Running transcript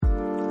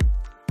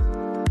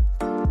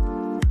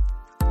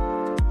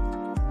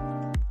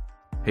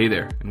Hey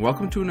there, and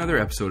welcome to another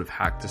episode of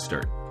Hack to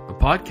Start, a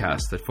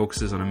podcast that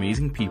focuses on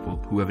amazing people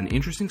who have an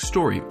interesting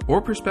story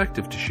or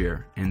perspective to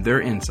share and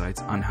their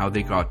insights on how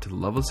they got to the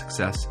level of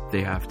success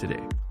they have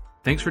today.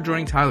 Thanks for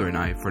joining Tyler and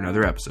I for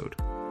another episode.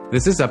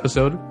 This is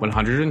episode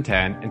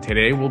 110, and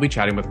today we'll be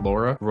chatting with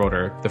Laura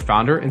Roeder, the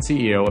founder and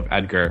CEO of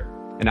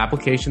Edgar, an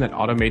application that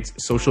automates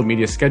social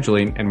media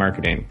scheduling and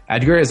marketing.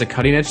 Edgar is a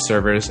cutting-edge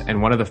service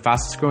and one of the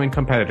fastest-growing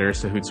competitors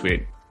to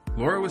Hootsuite.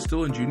 Laura was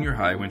still in junior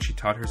high when she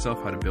taught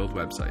herself how to build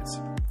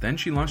websites. Then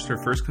she launched her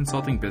first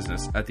consulting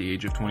business at the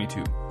age of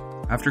 22.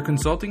 After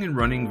consulting and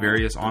running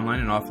various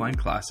online and offline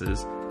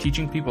classes,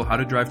 teaching people how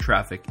to drive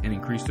traffic and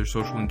increase their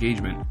social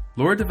engagement,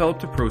 Laura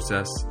developed a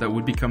process that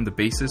would become the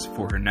basis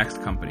for her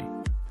next company.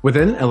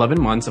 Within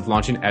 11 months of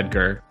launching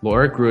Edgar,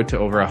 Laura grew it to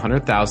over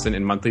 $100,000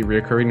 in monthly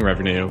recurring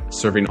revenue,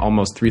 serving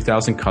almost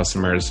 3,000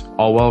 customers,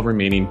 all while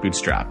remaining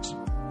bootstrapped.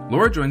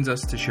 Laura joins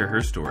us to share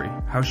her story,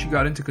 how she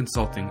got into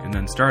consulting and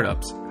then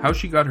startups, how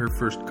she got her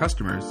first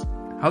customers,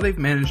 how they've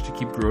managed to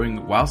keep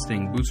growing while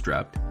staying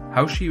bootstrapped,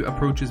 how she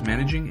approaches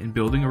managing and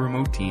building a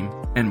remote team,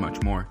 and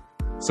much more.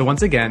 So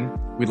once again,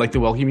 we'd like to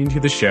welcome you to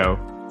the show.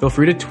 Feel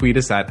free to tweet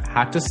us at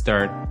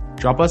HackToStart,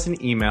 drop us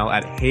an email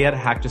at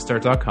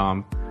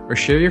hey@hacktostart.com, or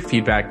share your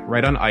feedback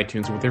right on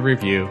iTunes with a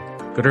review.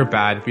 Good or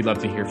bad, we'd love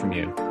to hear from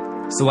you.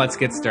 So let's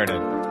get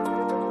started.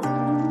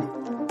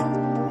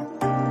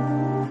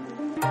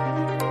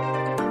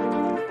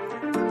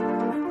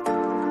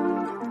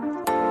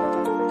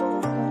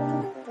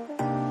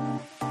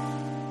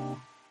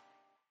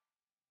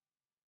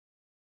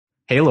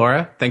 Hey,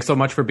 Laura, thanks so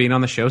much for being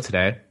on the show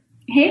today.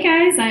 Hey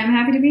guys, I'm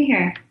happy to be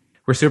here.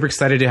 We're super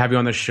excited to have you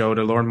on the show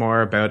to learn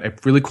more about a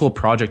really cool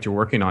project you're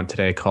working on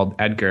today called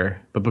Edgar.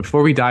 But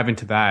before we dive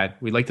into that,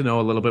 we'd like to know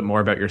a little bit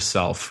more about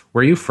yourself.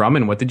 Where are you from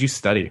and what did you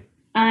study?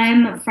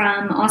 I'm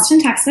from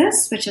Austin,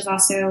 Texas, which is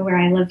also where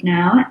I live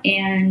now,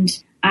 and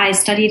I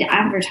studied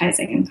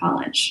advertising in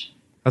college.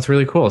 That's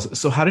really cool.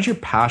 So how did your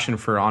passion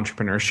for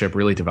entrepreneurship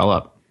really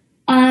develop?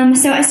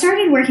 So I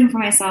started working for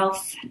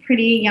myself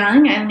pretty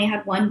young. I only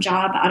had one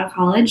job out of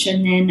college,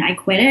 and then I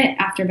quit it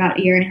after about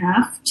a year and a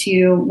half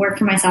to work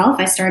for myself.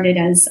 I started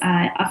as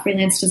a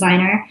freelance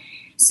designer.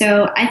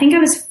 So I think I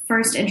was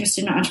first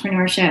interested in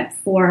entrepreneurship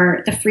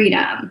for the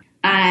freedom.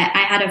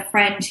 I had a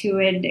friend who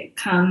would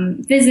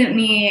come visit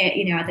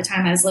me. At the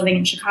time I was living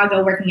in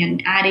Chicago working at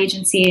an ad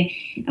agency.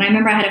 And I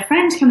remember I had a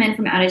friend come in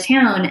from out of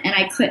town, and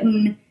I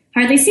couldn't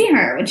hardly see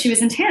her when she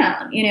was in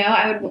town.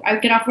 I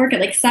would get off work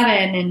at like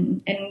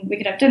 7 and we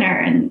could have dinner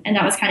and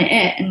that was kind of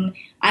it. And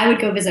I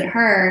would go visit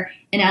her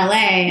in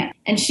LA,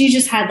 and she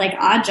just had like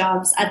odd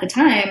jobs at the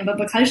time, but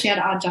because she had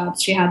odd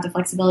jobs, she had the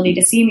flexibility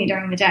to see me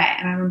during the day.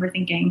 And I remember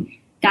thinking,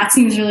 that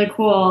seems really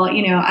cool.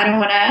 I don't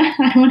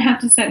want to have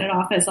to sit in an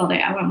office all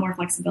day. I want more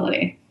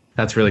flexibility.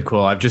 That's really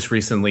cool. I've just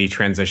recently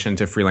transitioned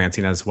to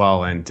freelancing as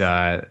well. And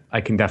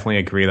I can definitely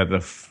agree that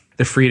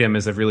the freedom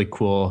is a really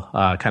cool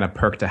kind of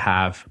perk to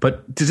have.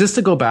 But just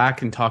to go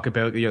back and talk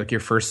about your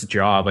first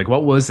job, like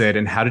what was it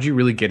and how did you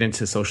really get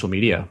into social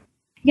media?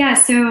 Yeah,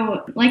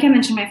 so like I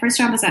mentioned, my first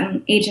job was at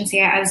an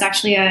agency. I was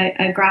actually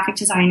a graphic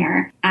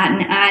designer at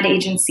an ad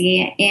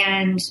agency,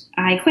 and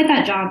I quit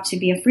that job to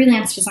be a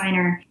freelance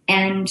designer.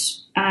 And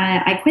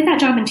I quit that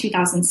job in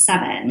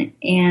 2007,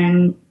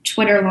 and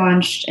Twitter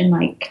launched in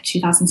like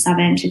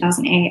 2007,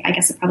 2008. I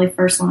guess it probably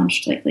first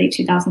launched like late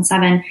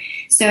 2007.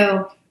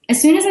 So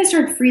as soon as I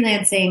started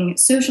freelancing,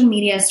 social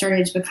media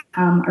started to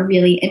become a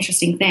really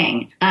interesting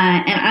thing.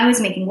 And I was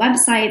making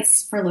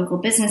websites for local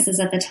businesses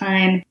at the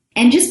time.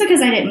 And just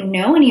because I didn't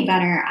know any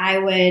better,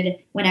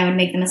 when I would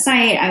make them a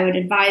site, I would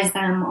advise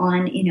them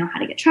on, how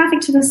to get traffic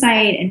to the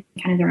site and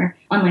kind of their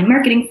online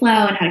marketing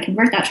flow and how to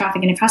convert that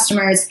traffic into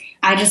customers.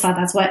 I just thought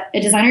that's what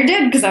a designer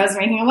did because I was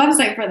making a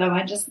website for them.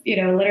 I just,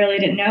 literally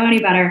didn't know any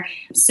better.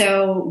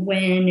 So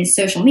when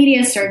social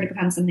media started to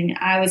become something that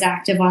I was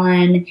active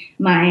on,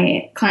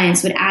 my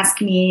clients would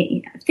ask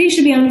me if they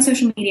should be on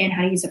social media and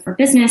how to use it for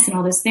business and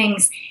all those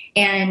things.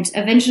 And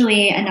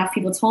eventually enough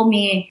people told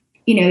me,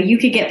 you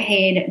could get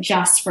paid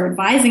just for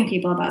advising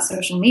people about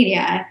social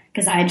media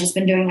because I had just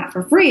been doing that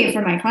for free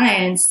for my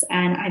clients.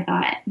 And I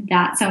thought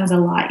that sounds a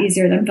lot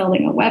easier than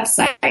building a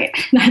website.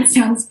 That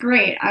sounds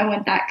great. I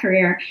want that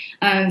career.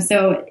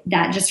 So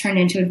that just turned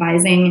into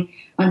advising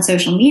on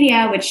social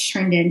media, which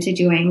turned into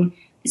doing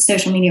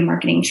social media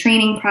marketing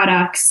training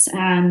products,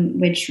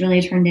 which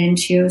really turned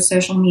into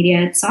social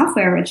media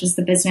software, which is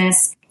the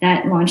business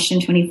that launched in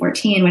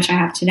 2014, which I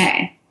have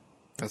today.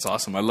 That's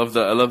awesome. I love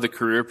the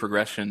career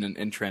progression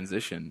and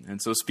transition.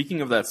 And so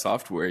speaking of that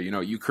software,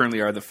 you currently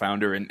are the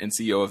founder and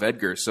CEO of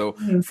Edgar. So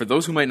for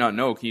those who might not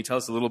know, can you tell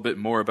us a little bit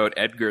more about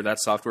Edgar,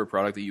 that software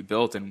product that you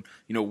built, and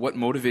what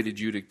motivated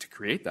you to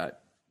create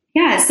that?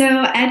 Yeah, so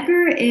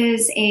Edgar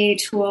is a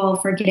tool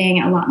for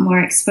getting a lot more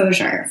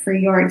exposure for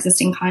your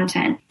existing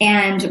content.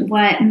 And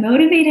what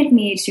motivated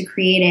me to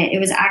create it, it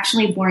was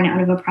actually born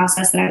out of a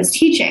process that I was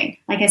teaching.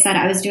 Like I said,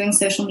 I was doing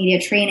social media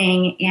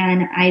training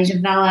and I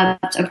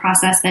developed a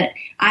process that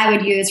I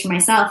would use for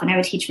myself and I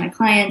would teach my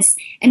clients.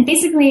 And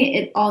basically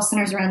it all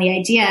centers around the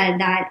idea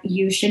that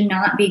you should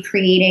not be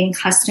creating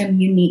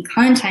custom, unique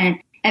content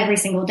every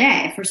single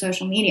day for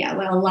social media.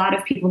 What a lot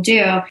of people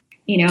do,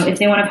 if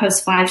they want to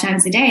post 5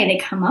 times a day, they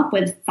come up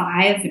with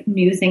 5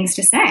 new things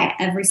to say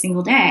every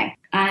single day.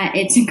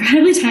 It's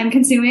incredibly time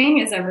consuming,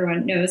 as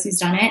everyone knows who's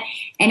done it.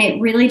 And it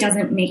really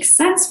doesn't make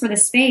sense for the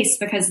space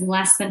because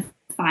less than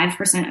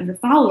 5% of your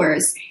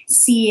followers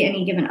see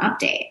any given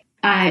update.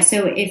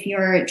 So if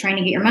you're trying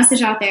to get your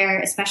message out there,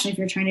 especially if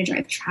you're trying to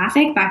drive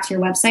traffic back to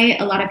your website,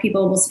 a lot of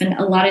people will spend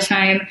a lot of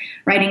time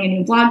writing a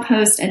new blog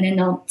post and then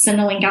they'll send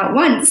the link out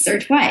once or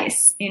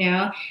twice,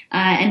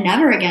 and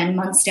never again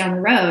months down the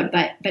road.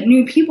 But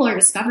new people are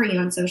discovering you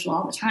on social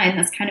all the time.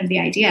 That's kind of the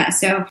idea.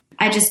 So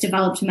I just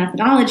developed a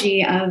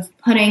methodology of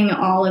putting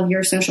all of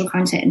your social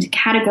content into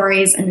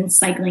categories and then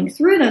cycling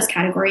through those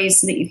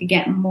categories so that you could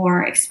get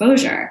more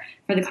exposure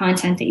for the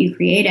content that you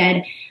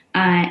created.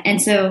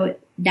 And so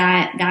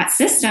that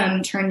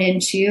system turned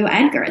into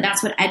Edgar.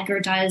 That's what Edgar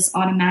does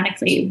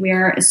automatically.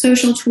 We're a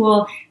social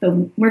tool, but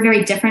we're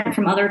very different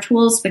from other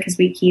tools because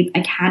we keep a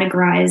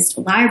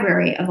categorized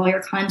library of all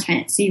your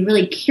content. So you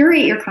really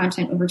curate your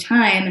content over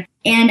time,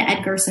 and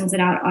Edgar sends it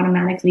out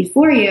automatically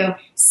for you,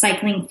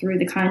 cycling through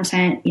the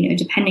content,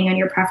 depending on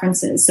your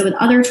preferences. So with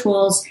other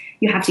tools,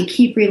 you have to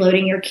keep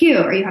reloading your queue,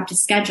 or you have to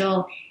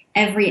schedule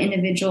every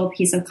individual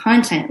piece of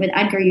content. With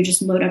Edgar, you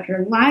just load up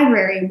your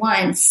library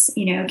once,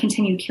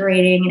 continue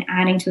curating and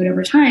adding to it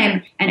over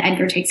time, and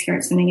Edgar takes care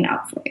of sending it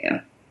out for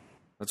you.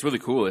 That's really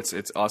cool.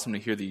 It's awesome to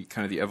hear the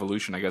kind of the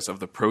evolution, I guess, of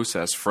the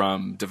process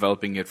from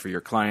developing it for your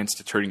clients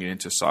to turning it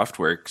into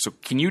software. So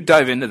can you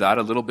dive into that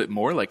a little bit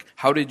more? Like,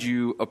 how did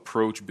you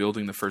approach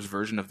building the first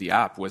version of the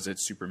app? Was it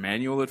super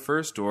manual at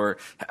first, or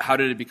how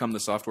did it become the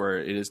software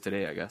it is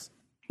today, I guess?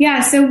 Yeah,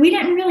 so we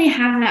didn't really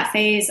have that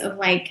phase of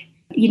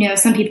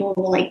some people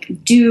will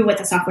do what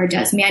the software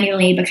does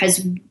manually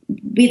because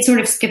we'd sort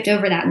of skipped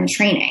over that in the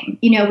training.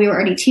 We were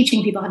already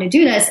teaching people how to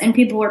do this and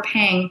people were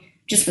paying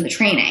just for the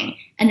training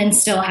and then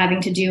still having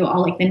to do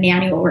all the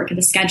manual work of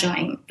the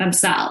scheduling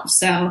themselves.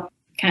 So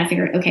kind of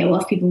figured, okay, well,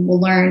 if people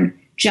will learn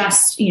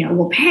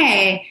will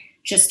pay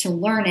just to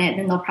learn it,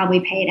 then they'll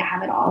probably pay to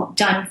have it all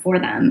done for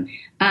them.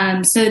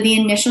 So the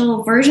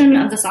initial version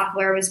of the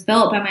software was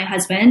built by my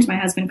husband. My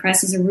husband,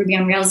 Chris, is a Ruby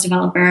on Rails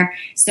developer.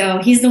 So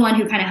he's the one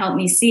who kind of helped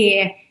me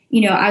see,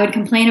 I would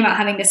complain about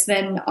having to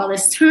spend all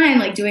this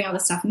time doing all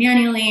this stuff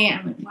manually.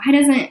 I'm why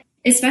doesn't,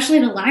 especially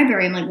the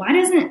library, I'm why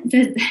doesn't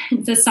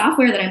the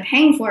software that I'm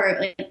paying for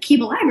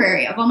keep a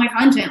library of all my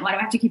content? Why do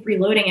I have to keep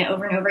reloading it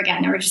over and over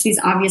again? There were just these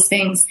obvious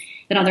things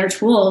that other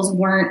tools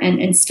weren't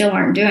and still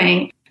aren't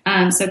doing.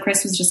 So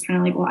Chris was just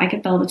kind of well, I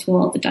could build a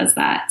tool that does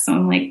that. So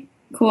I'm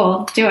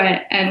cool, do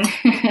it. And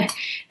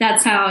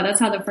that's how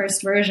the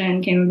first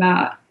version came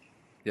about.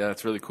 Yeah,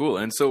 that's really cool.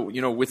 And so,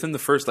 within the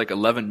first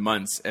 11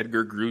 months,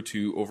 Edgar grew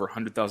to over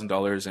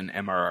 $100,000 in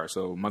MRR,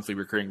 so monthly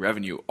recurring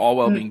revenue, all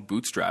while being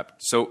bootstrapped.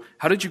 So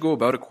how did you go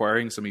about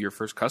acquiring some of your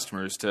first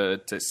customers to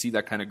see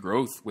that kind of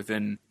growth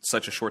within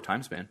such a short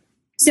time span?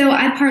 So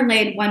I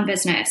parlayed one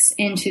business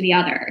into the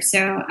other. So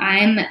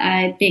I'm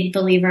a big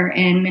believer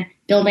in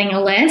building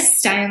a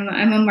list. I'm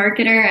a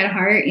marketer at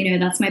heart.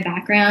 That's my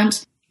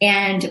background.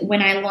 And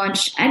when I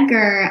launched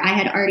Edgar, I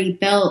had already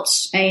built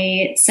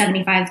a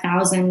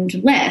 75,000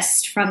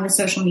 list from the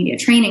social media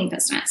training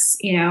business.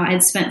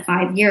 I'd spent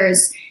 5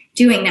 years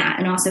doing that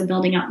and also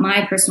building up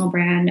my personal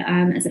brand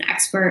as an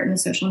expert in the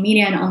social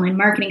media and online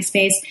marketing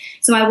space.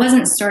 So I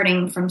wasn't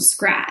starting from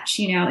scratch.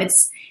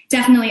 It's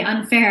definitely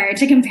unfair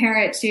to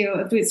compare it to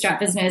a bootstrap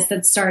business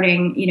that's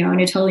starting, in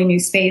a totally new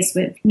space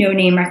with no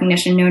name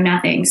recognition, no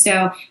nothing.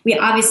 So we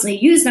obviously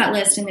used that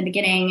list in the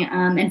beginning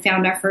and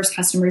found our first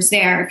customers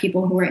there,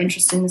 people who were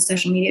interested in the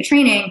social media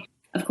training.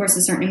 Of course,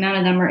 a certain amount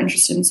of them were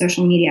interested in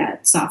social media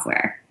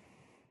software.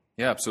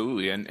 Yeah,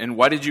 absolutely. And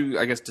why did you,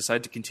 I guess,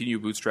 decide to continue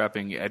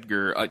bootstrapping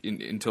Edgar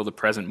until the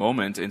present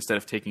moment instead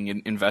of taking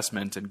an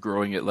investment and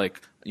growing it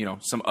like,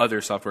 some other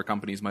software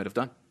companies might have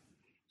done?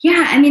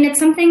 Yeah, it's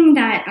something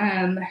that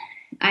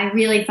I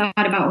really thought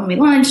about when we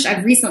launched.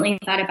 I've recently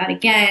thought about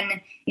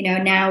again,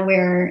 now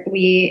where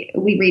we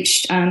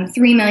reached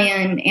 3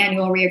 million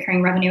annual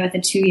reoccurring revenue at the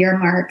 2-year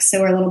mark. So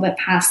we're a little bit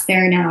past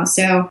there now.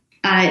 So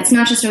it's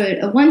not just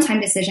a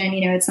one-time decision.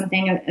 It's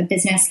something a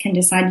business can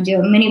decide to do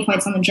at many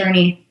points on the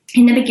journey.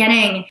 In the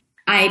beginning,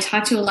 I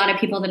talked to a lot of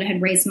people that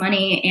had raised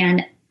money,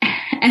 and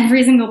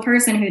every single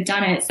person who'd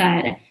done it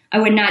said, I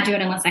would not do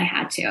it unless I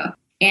had to.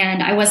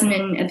 And I wasn't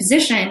in a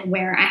position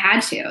where I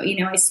had to.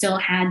 I still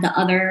had the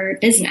other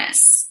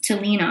business to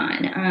lean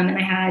on. And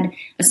I had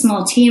a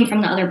small team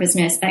from the other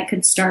business that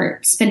could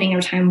start spending their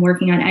time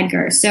working on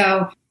Edgar.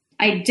 So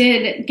I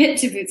did get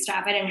to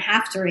bootstrap. I didn't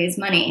have to raise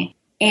money.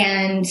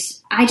 And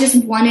I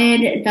just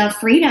wanted the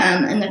freedom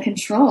and the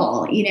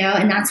control,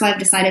 and that's why I've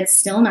decided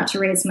still not to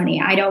raise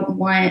money. I don't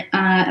want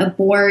a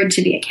board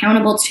to be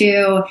accountable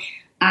to.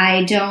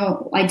 I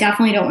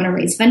definitely don't want to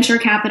raise venture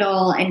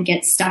capital and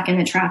get stuck in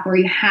the trap where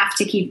you have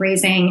to keep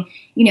raising.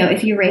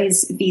 If you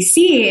raise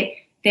VC,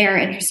 they're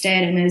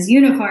interested in those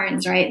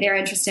unicorns, right? They're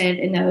interested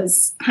in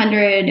those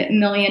 $100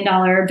 million,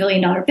 $1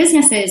 billion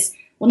businesses.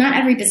 Well, not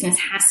every business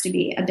has to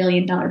be a $1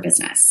 billion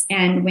business.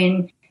 And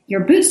when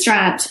you're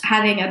bootstrapped,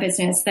 having a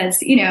business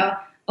that's, a $1,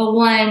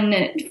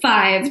 $5, $10,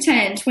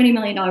 $20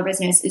 million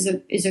business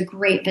is a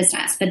great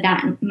business, but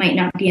that might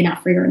not be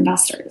enough for your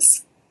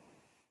investors.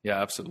 Yeah,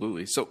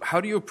 absolutely. So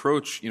how do you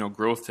approach,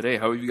 growth today?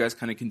 How have you guys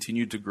kind of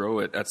continued to grow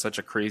it at such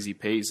a crazy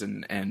pace?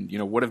 And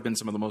what have been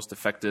some of the most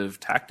effective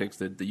tactics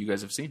that you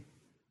guys have seen?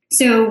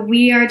 So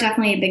we are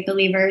definitely big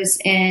believers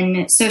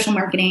in social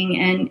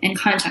marketing and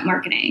content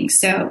marketing.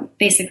 So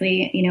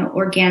basically,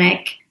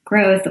 organic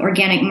growth,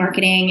 organic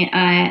marketing.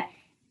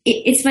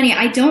 It's funny.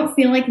 I don't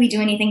feel like we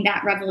do anything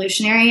that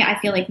revolutionary. I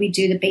feel like we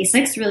do the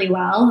basics really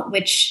well,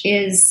 which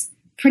is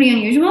pretty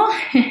unusual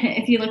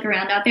if you look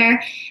around out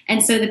there.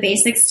 And so the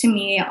basics to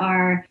me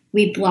are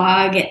we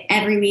blog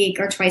every week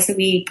or twice a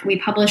week. We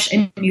publish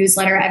a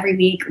newsletter every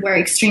week. We're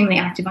extremely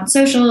active on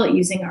social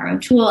using our own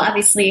tool,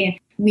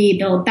 obviously. We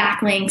build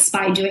backlinks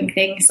by doing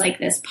things like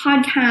this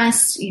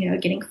podcast,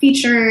 getting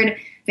featured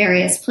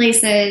various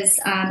places.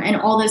 And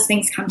all those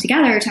things come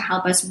together to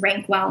help us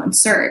rank well in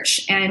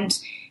search. And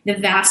the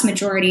vast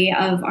majority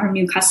of our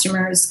new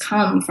customers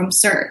come from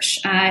search.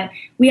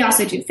 We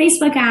also do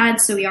Facebook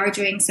ads, so we are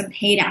doing some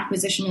paid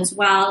acquisition as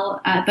well,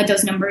 but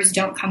those numbers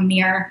don't come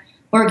near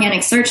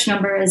organic search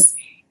numbers.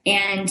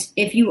 And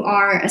if you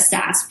are a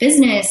SaaS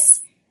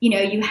business,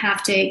 you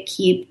have to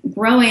keep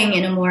growing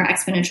in a more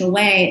exponential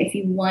way if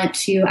you want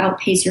to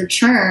outpace your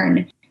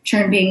churn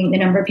being the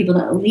number of people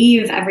that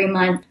leave every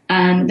month.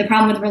 The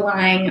problem with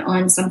relying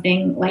on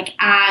something like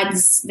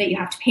ads that you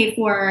have to pay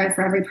for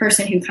every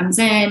person who comes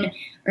in,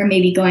 or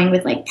maybe going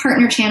with like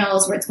partner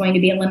channels where it's going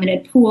to be a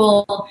limited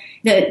pool.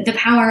 The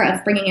power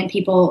of bringing in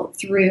people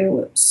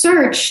through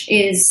search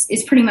is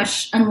pretty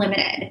much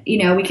unlimited.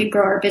 We could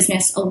grow our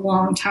business a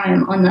long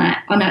time on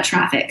that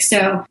traffic.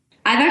 So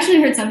I've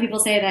actually heard some people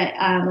say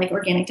that like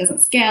organic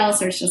doesn't scale,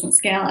 search doesn't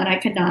scale, and I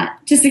could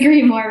not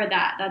disagree more with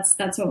that.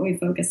 That's what we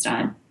focused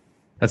on.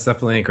 That's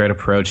definitely a great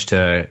approach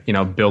to,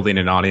 building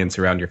an audience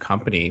around your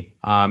company.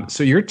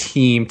 So your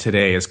team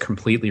today is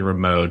completely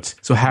remote.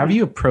 So how do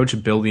you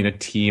approach building a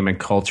team and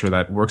culture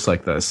that works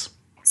like this?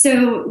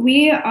 So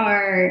we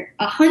are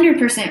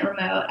 100%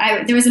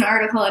 remote. There was an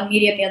article on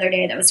Medium the other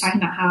day that was talking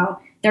about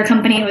how their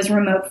company was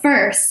remote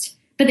first,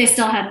 but they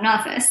still had an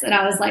office. And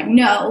I was like,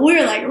 no,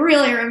 we're like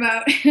really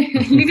remote.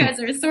 You guys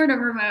are sort of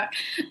remote.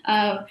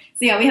 So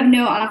yeah, we have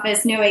no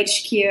office, no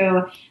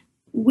HQ.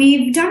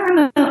 We've done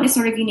remote in a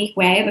sort of unique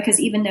way because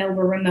even though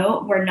we're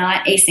remote, we're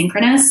not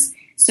asynchronous.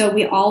 So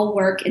we all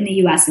work in the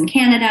US and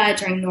Canada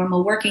during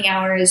normal working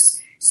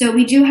hours. So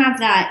we do have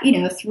that,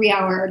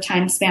 3-hour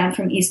time span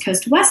from East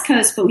Coast to West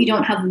Coast, but we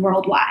don't have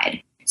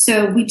worldwide.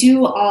 So we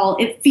do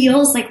it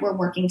feels like we're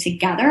working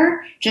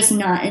together, just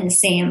not in the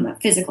same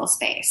physical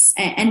space.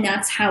 And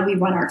that's how we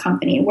run our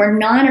company. We're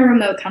not a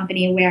remote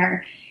company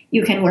where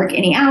you can work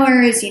any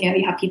hours.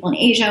 You have people in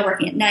Asia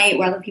working at night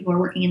where other people are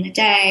working in the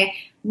day.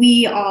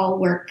 We all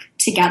work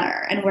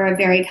together and we're a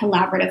very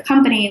collaborative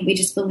company. We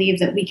just believe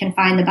that we can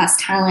find the best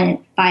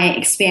talent by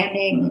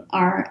expanding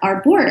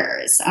our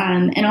borders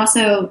and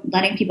also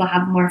letting people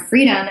have more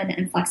freedom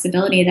and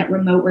flexibility that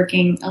remote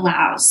working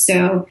allows.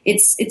 So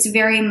it's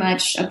very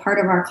much a part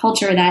of our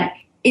culture that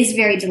is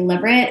very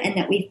deliberate and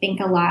that we think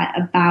a lot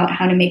about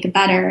how to make it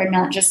better and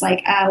not just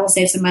like, we'll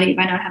save some money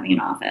by not having an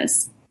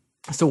office.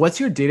 So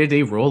what's your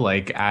day-to-day role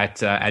like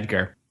at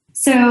Edgar?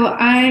 So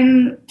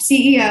I'm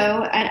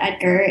CEO at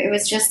Edgar. It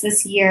was just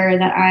this year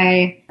that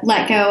I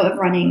let go of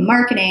running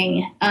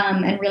marketing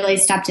and really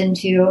stepped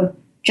into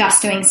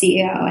just doing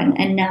CEO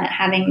and not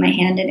having my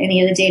hand in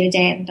any of the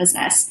day-to-day of the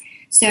business.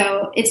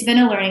 So it's been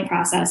a learning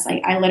process.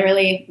 Like I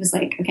literally was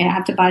like, okay, I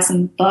have to buy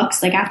some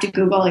books. Like I have to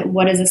Google like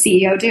what does a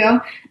CEO do,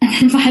 and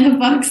then buy the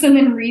books and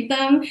then read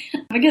them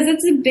because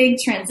it's a big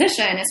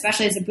transition,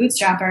 especially as a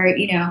bootstrapper.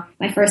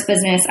 My first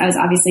business, I was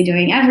obviously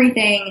doing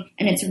everything,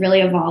 and it's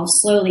really evolved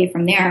slowly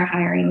from there,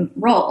 hiring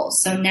roles.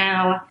 So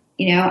now,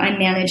 I'm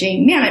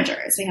managing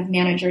managers. We have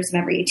managers of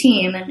every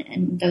team,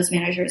 and those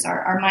managers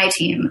are my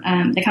team.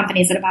 The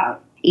company's at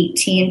about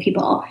 18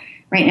 people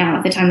right now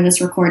at the time of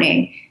this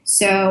recording.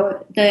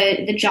 So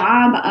the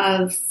job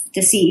of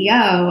the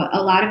CEO,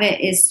 a lot of it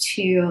is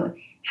to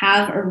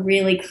have a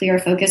really clear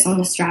focus on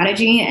the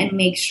strategy and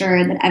make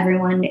sure that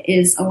everyone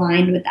is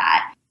aligned with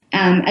that.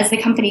 As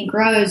the company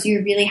grows,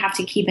 you really have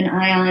to keep an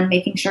eye on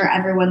making sure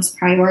everyone's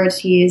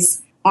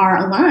priorities are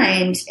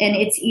aligned. And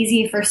it's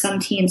easy for some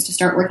teams to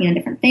start working on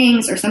different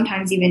things, or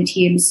sometimes even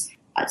teams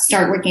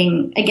start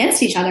working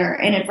against each other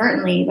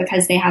inadvertently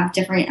because they have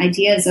different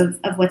ideas of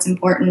what's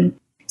important.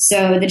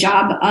 So the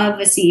job of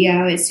a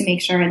CEO is to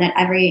make sure that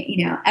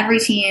every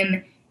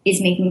team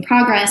is making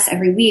progress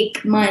every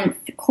week, month,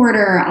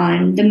 quarter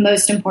on the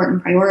most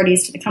important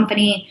priorities to the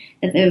company,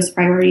 that those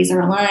priorities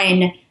are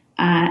aligned,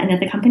 and that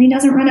the company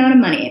doesn't run out of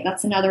money.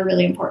 That's another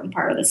really important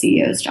part of the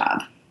CEO's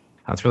job.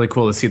 That's really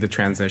cool to see the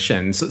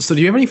transition. So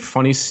do you have any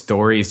funny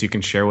stories you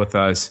can share with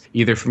us,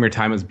 either from your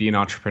time as being an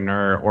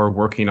entrepreneur or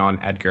working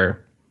on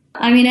Edgar?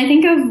 I mean, I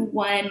think of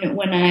one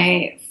when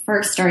I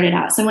first started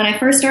out. So when I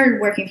first started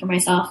working for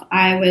myself,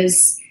 I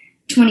was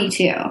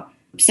 22.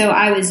 So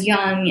I was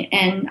young,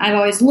 and I've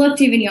always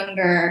looked even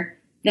younger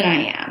than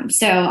I am.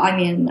 So, I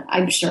mean,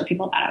 I'm sure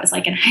people thought I was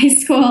like in high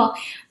school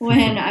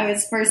when I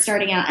was first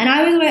starting out. And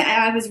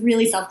I was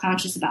really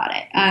self-conscious about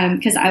it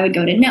because I would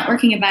go to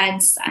networking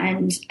events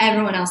and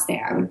everyone else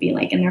there would be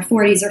like in their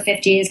 40s or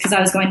 50s because I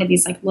was going to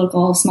these like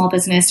local small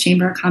business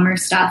chamber of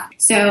commerce stuff.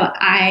 So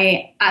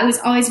I was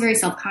always very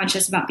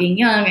self-conscious about being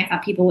young. I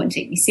thought people wouldn't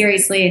take me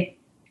seriously.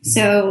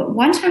 So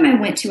one time I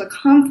went to a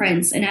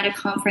conference, and at a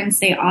conference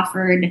they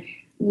offered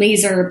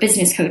laser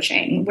business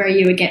coaching where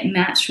you would get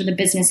matched with a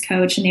business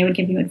coach and they would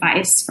give you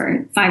advice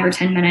for 5 or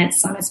 10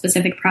 minutes on a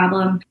specific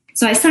problem.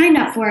 So I signed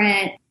up for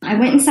it. I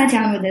went and sat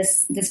down with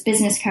this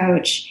business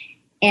coach,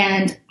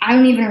 and I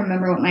don't even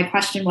remember what my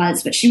question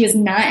was, but she was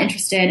not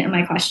interested in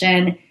my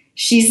question.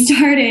 She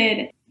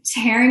started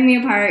tearing me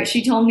apart.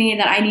 She told me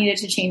that I needed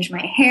to change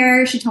my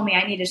hair. She told me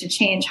I needed to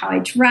change how I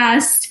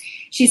dressed.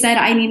 She said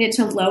I needed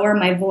to lower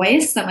my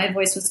voice, that my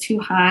voice was too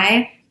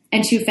high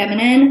and too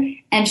feminine.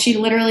 And she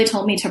literally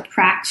told me to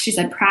practice. She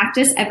said,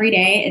 practice every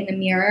day in the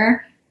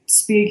mirror,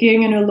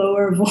 speaking in a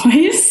lower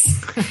voice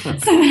so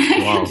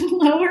that I could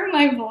lower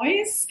my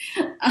voice.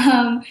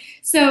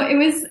 So it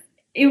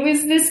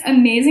was this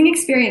amazing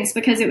experience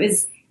because it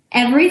was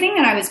everything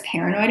that I was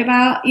paranoid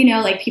about. You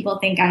know, like people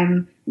think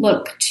I'm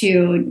look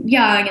too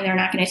young and they're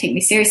not going to take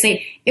me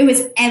seriously. It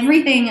was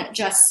everything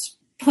just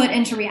put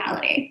into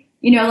reality.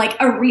 You know, like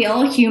a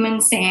real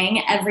human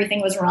saying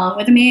everything was wrong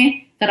with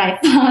me that I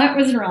thought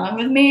was wrong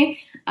with me.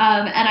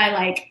 And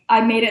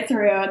I made it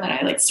through, and then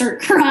I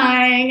started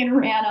crying and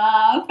ran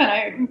off, and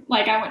I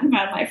went and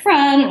found my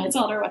friend and I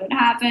told her what had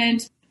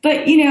happened.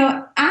 But, you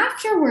know,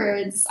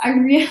 afterwards I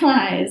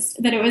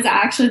realized that it was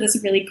actually this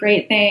really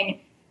great thing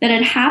that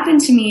had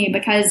happened to me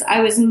because I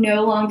was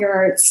no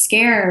longer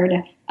scared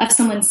of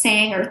someone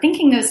saying or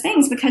thinking those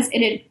things because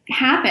it had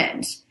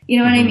happened. You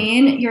know what I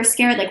mean? You're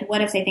scared, like,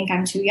 what if they think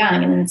I'm too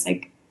young? And then it's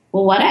like,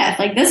 well, what if?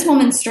 Like, this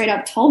woman straight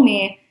up told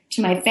me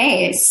to my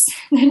face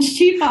that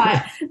she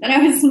thought that I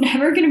was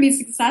never going to be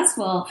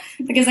successful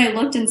because I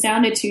looked and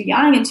sounded too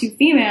young and too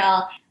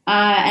female.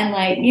 And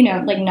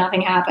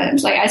nothing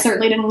happened. Like, I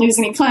certainly didn't lose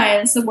any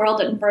clients. The world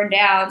didn't burn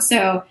down.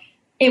 So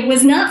it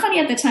was not funny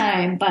at the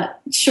time,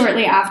 but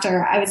shortly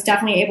after, I was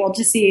definitely able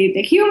to see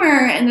the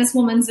humor in this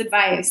woman's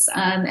advice.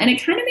 And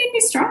it kind of made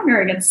me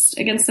stronger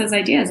against those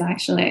ideas,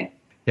 actually.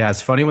 Yeah,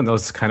 it's funny when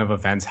those kind of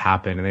events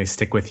happen and they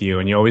stick with you,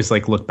 and you always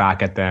look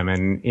back at them,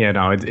 and you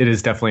know it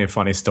is definitely a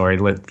funny story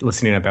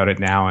listening about it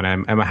now, and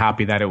I'm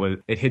happy that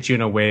it hit you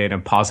in a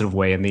positive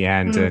way in the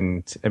end.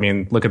 And I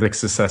mean, look at the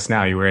success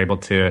now. You were able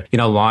to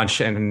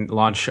launch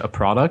a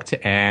product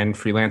and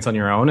freelance on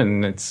your own,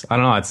 and it's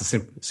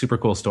a super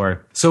cool story.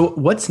 So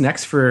what's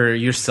next for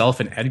yourself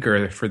and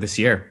Edgar for this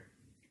year?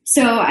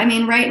 So, I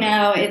mean, right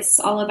now it's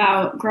all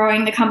about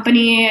growing the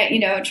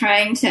company,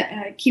 trying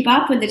to keep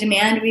up with the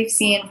demand we've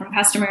seen from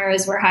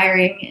customers. We're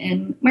hiring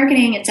in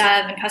marketing and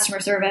dev and customer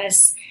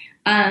service.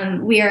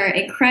 We are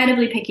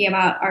incredibly picky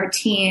about our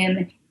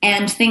team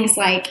and things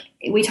like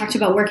we talked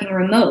about working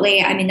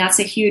remotely. I mean, that's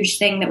a huge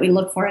thing that we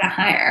look for in a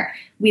hire.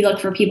 We look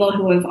for people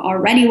who have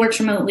already worked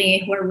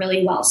remotely, who are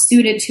really well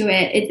suited to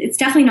it. It's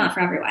definitely not for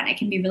everyone. It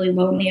can be really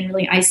lonely and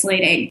really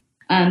isolating.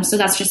 So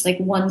that's just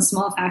one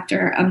small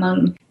factor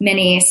among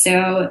many.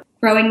 So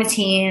growing the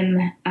team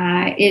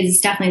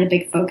is definitely the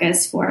big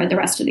focus for the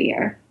rest of the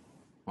year.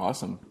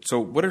 Awesome. So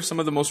what are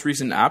some of the most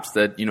recent apps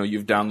that,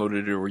 you've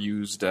downloaded or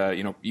used,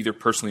 either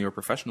personally or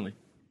professionally?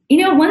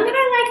 One that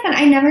I like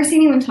that I never see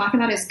anyone talk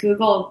about is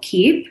Google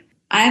Keep.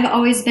 I've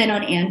always been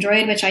on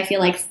Android, which I feel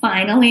like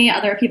finally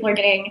other people are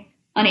getting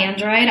on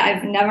Android.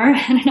 I've never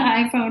had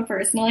an iPhone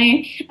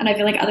personally, and I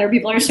feel like other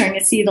people are starting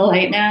to see the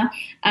light now.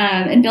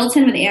 And built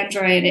in with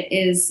Android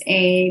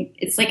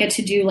it's like a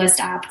to-do list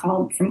app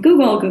from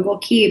Google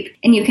Keep,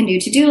 and you can do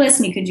to-do lists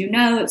and you can do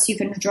notes. You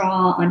can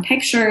draw on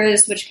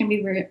pictures, which can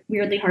be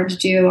weirdly hard to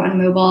do on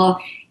mobile.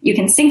 You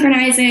can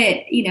synchronize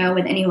it,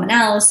 with anyone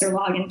else or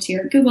log into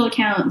your Google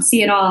account and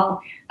see it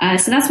all.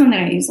 So that's one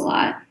that I use a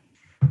lot.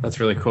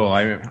 That's really cool.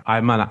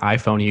 I'm an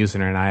iPhone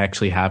user, and I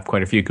actually have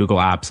quite a few Google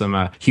apps. I'm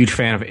a huge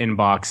fan of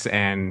Inbox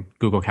and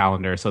Google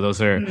Calendar. So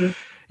those are,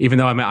 even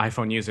though I'm an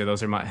iPhone user,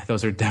 those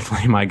are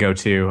definitely my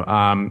go-to.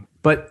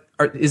 But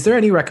is there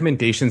any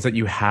recommendations that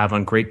you have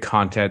on great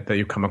content that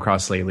you've come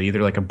across lately,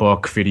 either like a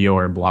book, video,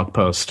 or blog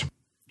post?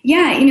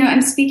 Yeah,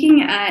 I'm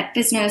speaking at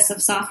Business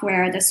of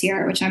Software this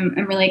year, which I'm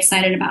really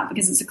excited about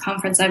because it's a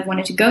conference I've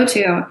wanted to go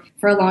to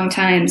for a long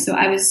time. So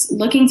I was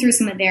looking through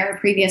some of their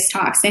previous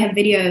talks. They have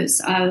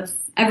videos of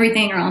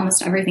everything or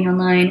almost everything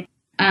online.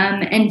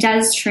 And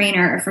Des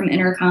Traynor from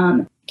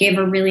Intercom gave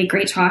a really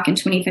great talk in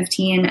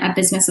 2015 at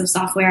Business of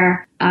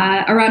Software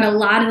around a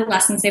lot of the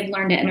lessons they've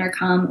learned at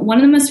Intercom. One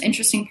of the most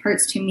interesting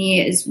parts to me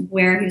is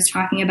where he was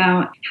talking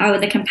about how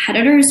the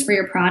competitors for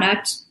your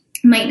product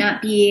might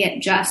not be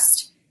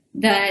just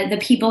the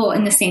people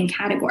in the same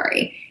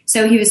category.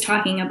 So he was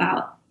talking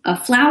about a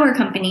flower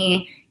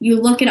company.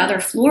 You look at other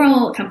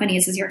floral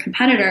companies as your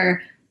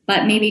competitor,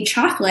 but maybe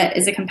chocolate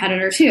is a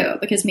competitor too,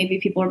 because maybe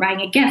people are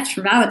buying a gift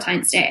for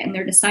Valentine's Day and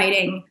they're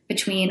deciding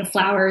between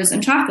flowers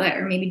and chocolate,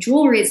 or maybe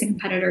jewelry is a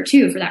competitor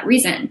too for that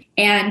reason.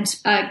 And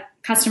a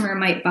customer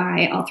might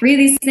buy all three of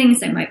these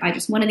things. They might buy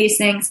just one of these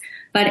things,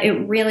 but it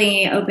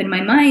really opened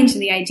my mind to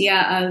the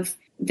idea of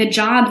the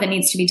job that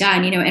needs to be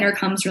done. You know,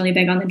 Intercom's really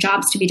big on the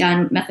jobs to be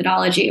done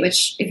methodology,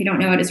 which if you don't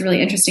know it is a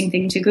really interesting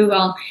thing to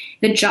Google.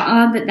 The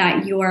job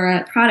that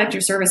your product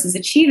or service is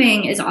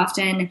achieving is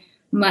often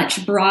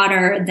much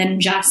broader than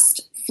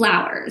just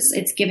flowers.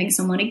 It's giving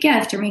someone a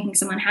gift or making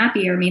someone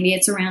happy, or maybe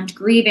it's around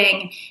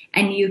grieving,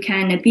 and you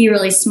can be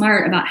really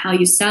smart about how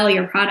you sell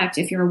your product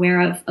if you're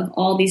aware of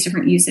all these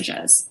different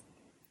usages.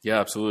 Yeah,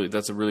 absolutely.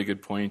 That's a really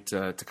good point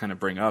to kind of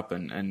bring up.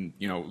 And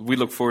you know, we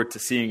look forward to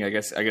seeing, I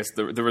guess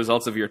the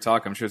results of your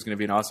talk. I'm sure it's going to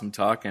be an awesome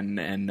talk and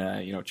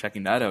you know,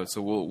 checking that out.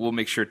 So we'll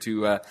make sure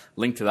to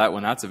link to that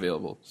when that's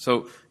available.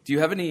 So do you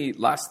have any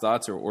last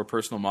thoughts or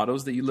personal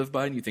mottos that you live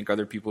by and you think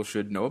other people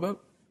should know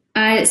about?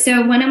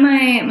 So one of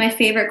my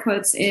favorite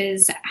quotes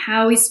is,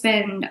 how we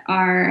spend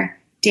our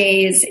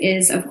days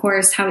is, of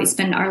course, how we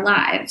spend our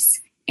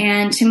lives.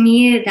 And to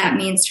me, that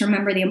means to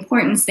remember the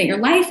importance that your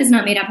life is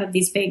not made up of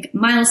these big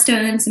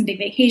milestones and big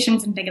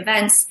vacations and big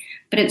events,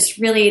 but it's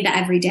really the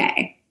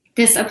everyday.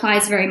 This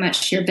applies very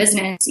much to your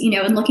business, you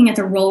know, and looking at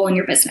the role in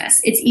your business.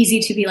 It's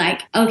easy to be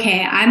like,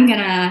 okay, I'm going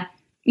to,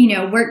 you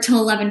know, work till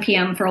 11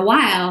 p.m. for a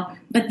while,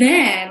 but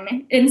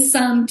then in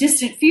some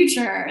distant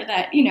future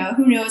that, you know,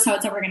 who knows how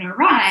it's ever going to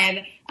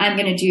arrive, I'm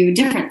going to do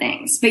different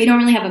things. But you don't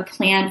really have a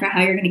plan for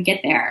how you're going to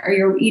get there, or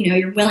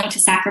you're willing to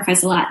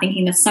sacrifice a lot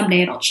thinking that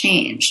someday it'll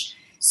change.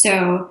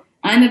 So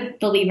I'm a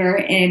believer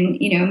in,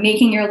 you know,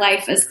 making your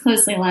life as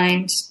closely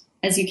aligned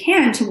as you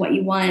can to what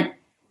you want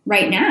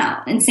right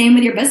now. And same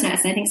with your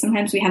business. I think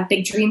sometimes we have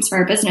big dreams for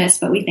our business,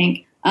 but we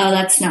think, oh,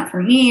 that's not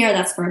for me, or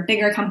that's for a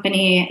bigger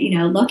company. You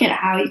know, look at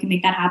how you can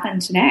make that happen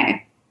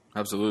today.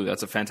 Absolutely.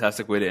 That's a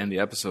fantastic way to end the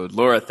episode.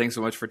 Laura, thanks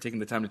so much for taking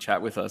the time to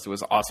chat with us. It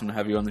was awesome to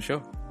have you on the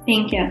show.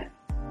 Thank you.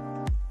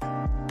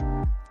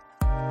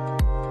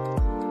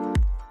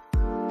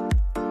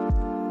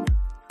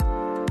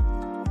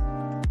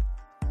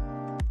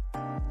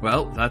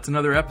 Well, that's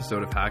another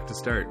episode of Hack to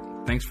Start.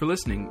 Thanks for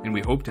listening, and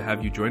we hope to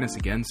have you join us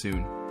again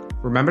soon.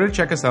 Remember to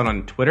check us out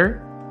on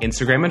Twitter,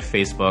 Instagram, and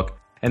Facebook,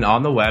 and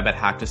on the web at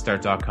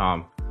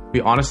hacktostart.com.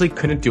 We honestly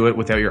couldn't do it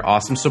without your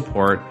awesome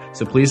support,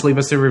 so please leave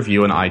us a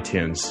review on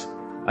iTunes.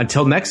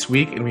 Until next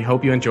week, and we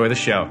hope you enjoy the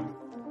show.